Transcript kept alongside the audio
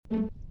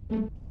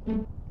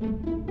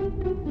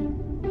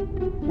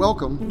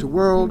Welcome to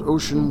World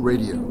Ocean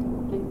Radio.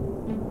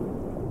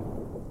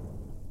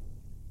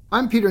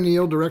 I'm Peter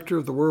Neal, Director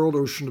of the World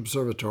Ocean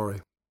Observatory.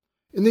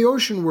 In the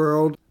ocean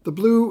world, the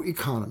blue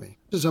economy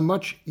is a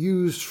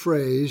much-used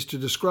phrase to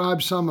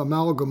describe some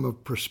amalgam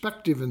of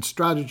perspective and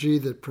strategy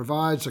that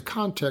provides a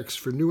context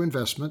for new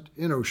investment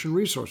in ocean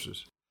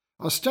resources,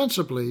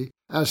 ostensibly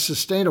as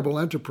sustainable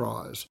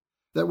enterprise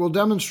that will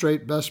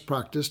demonstrate best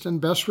practice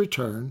and best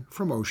return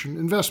from ocean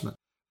investment.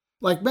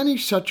 Like many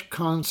such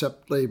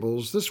concept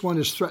labels, this one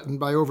is threatened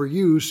by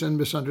overuse and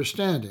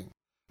misunderstanding.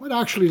 What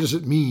actually does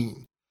it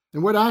mean?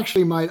 And what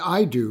actually might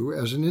I do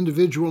as an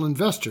individual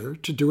investor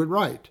to do it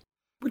right?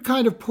 What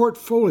kind of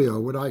portfolio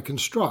would I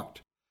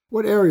construct?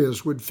 What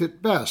areas would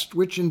fit best?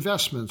 Which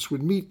investments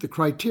would meet the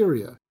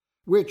criteria?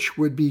 Which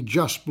would be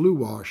just blue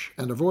wash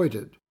and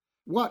avoided?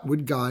 What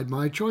would guide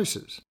my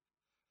choices?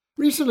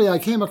 Recently, I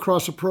came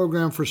across a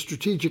program for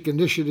strategic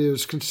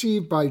initiatives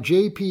conceived by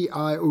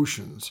JPI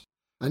Oceans,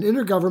 an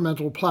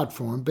intergovernmental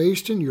platform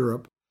based in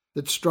Europe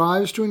that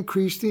strives to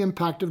increase the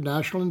impact of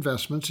national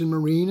investments in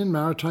marine and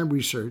maritime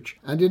research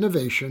and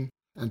innovation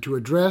and to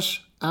address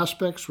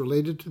aspects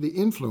related to the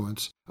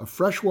influence of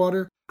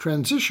freshwater,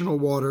 transitional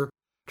water,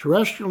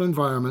 terrestrial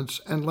environments,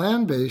 and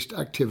land-based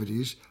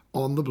activities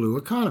on the blue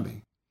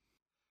economy.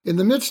 In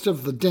the midst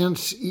of the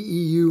dense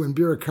EEU and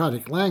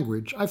bureaucratic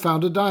language, I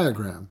found a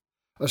diagram,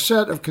 a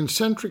set of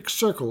concentric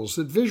circles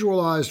that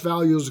visualized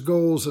values,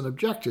 goals, and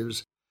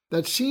objectives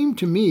that seemed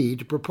to me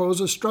to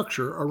propose a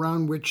structure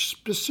around which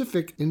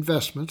specific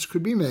investments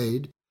could be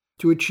made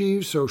to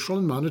achieve social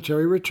and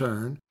monetary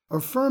return,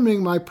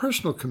 affirming my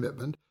personal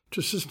commitment to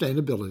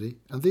sustainability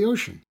and the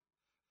ocean.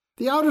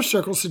 The outer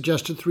circle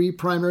suggested three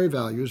primary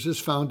values as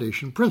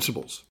foundation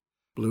principles: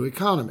 blue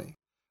economy,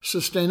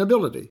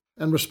 sustainability,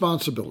 and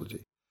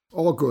responsibility.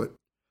 All good.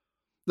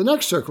 The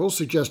next circle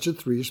suggested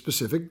three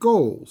specific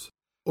goals: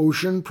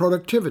 ocean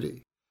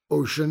productivity,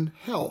 ocean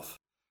health,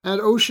 and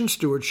ocean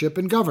stewardship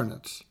and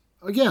governance.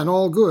 Again,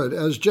 all good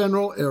as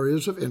general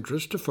areas of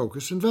interest to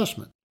focus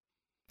investment.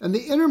 And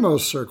the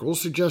innermost circle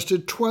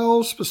suggested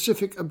 12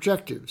 specific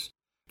objectives,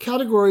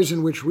 categories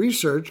in which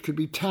research could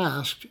be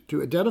tasked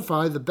to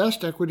identify the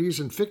best equities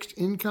and fixed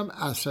income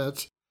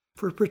assets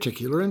for a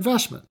particular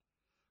investment: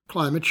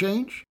 climate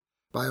change,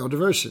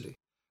 biodiversity,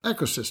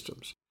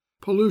 ecosystems,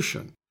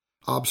 pollution,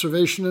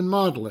 observation and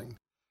modeling,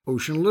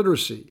 ocean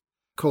literacy,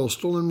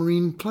 coastal and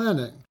marine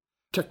planning,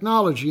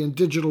 technology and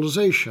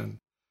digitalization,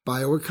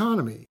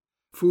 bioeconomy,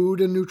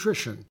 food and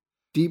nutrition,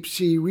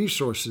 deep-sea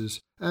resources,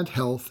 and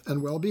health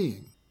and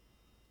well-being.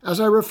 As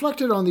I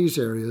reflected on these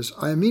areas,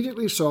 I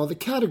immediately saw the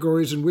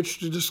categories in which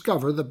to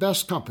discover the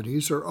best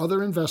companies or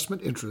other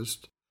investment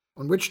interests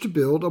on which to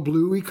build a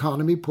blue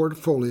economy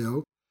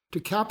portfolio to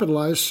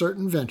capitalize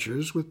certain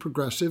ventures with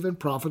progressive and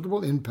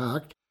profitable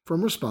impact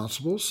from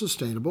responsible,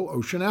 sustainable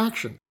ocean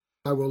action.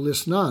 I will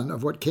list none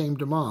of what came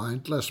to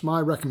mind, lest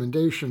my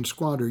recommendation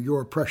squander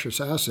your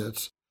precious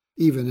assets,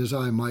 even as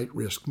I might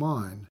risk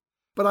mine.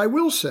 But I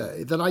will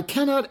say that I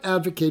cannot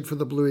advocate for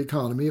the blue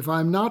economy if I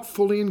am not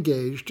fully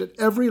engaged at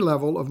every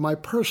level of my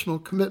personal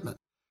commitment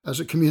as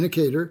a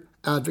communicator,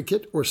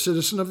 advocate, or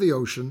citizen of the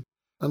ocean,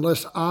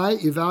 unless I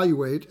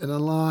evaluate and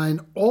align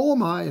all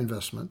my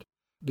investment,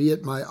 be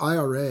it my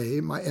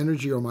IRA, my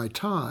energy, or my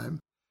time,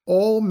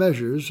 all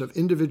measures of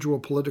individual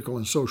political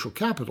and social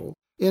capital,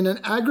 in an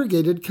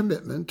aggregated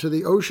commitment to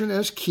the ocean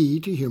as key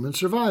to human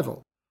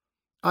survival.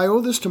 I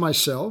owe this to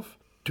myself,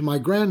 to my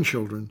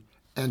grandchildren,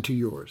 and to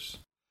yours.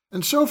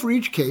 And so for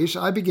each case,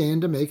 I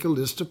began to make a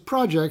list of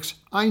projects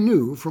I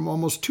knew from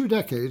almost 2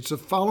 decades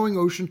of following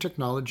ocean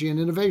technology and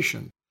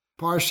innovation,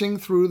 parsing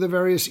through the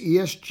various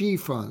ESG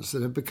funds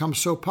that have become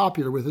so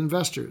popular with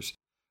investors,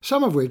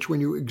 some of which,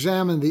 when you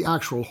examine the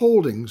actual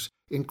holdings,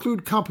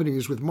 include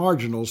companies with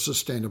marginal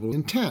sustainable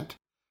intent.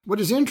 What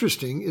is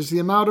interesting is the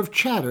amount of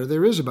chatter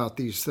there is about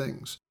these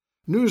things.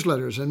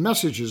 Newsletters and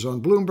messages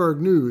on Bloomberg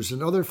News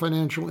and other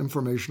financial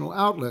informational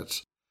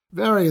outlets,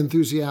 very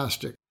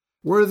enthusiastic,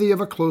 worthy of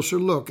a closer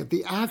look at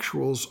the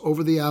actuals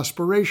over the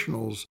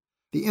aspirationals,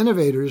 the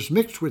innovators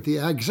mixed with the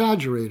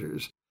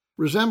exaggerators,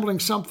 resembling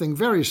something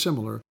very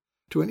similar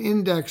to an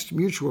indexed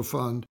mutual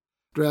fund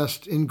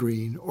dressed in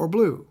green or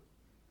blue.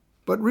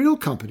 But real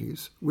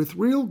companies with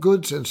real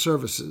goods and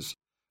services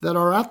that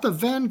are at the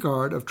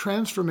vanguard of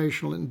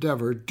transformational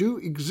endeavor do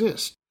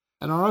exist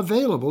and are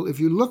available if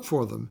you look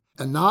for them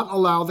and not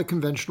allow the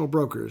conventional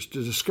brokers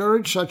to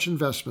discourage such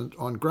investment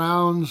on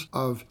grounds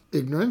of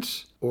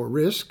ignorance or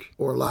risk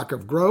or lack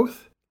of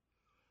growth.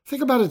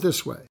 Think about it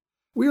this way.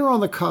 We are on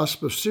the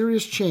cusp of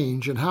serious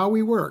change in how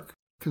we work,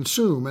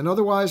 consume, and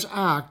otherwise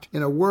act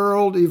in a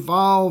world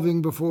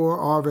evolving before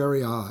our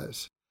very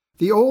eyes.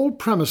 The old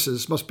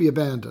premises must be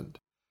abandoned.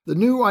 The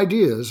new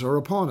ideas are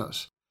upon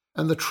us,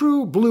 and the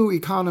true blue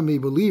economy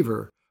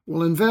believer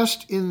will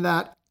invest in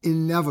that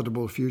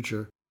inevitable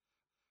future.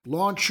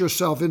 Launch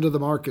yourself into the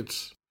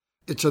markets.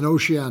 It's an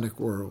oceanic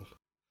world.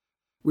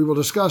 We will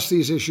discuss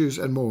these issues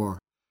and more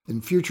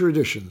in future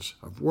editions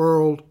of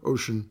World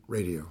Ocean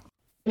Radio.